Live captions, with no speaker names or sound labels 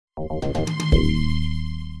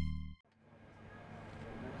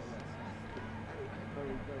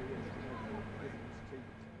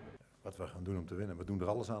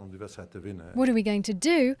What are we going to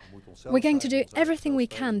do? We're going to do everything we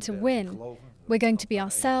can to win. We're going to be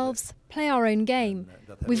ourselves, play our own game.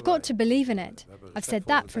 We've got to believe in it. I've said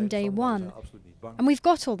that from day one. And we've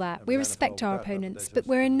got all that. We respect our opponents, but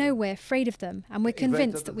we're in no way afraid of them, and we're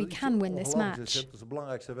convinced that we can win this match.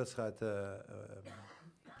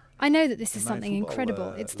 I know that this is something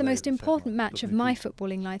incredible. It's the most important match of my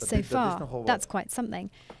footballing life so far. That's quite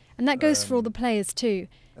something. And that goes for all the players too.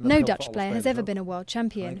 No Dutch player has ever been a world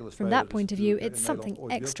champion. From that point of view, it's something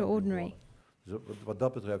extraordinary.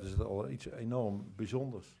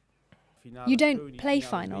 You don't play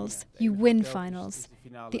finals, you win finals.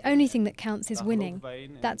 The only thing that counts is winning.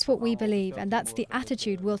 That's what we believe, and that's the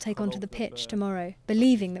attitude we'll take onto the pitch tomorrow,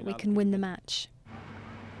 believing that we can win the match.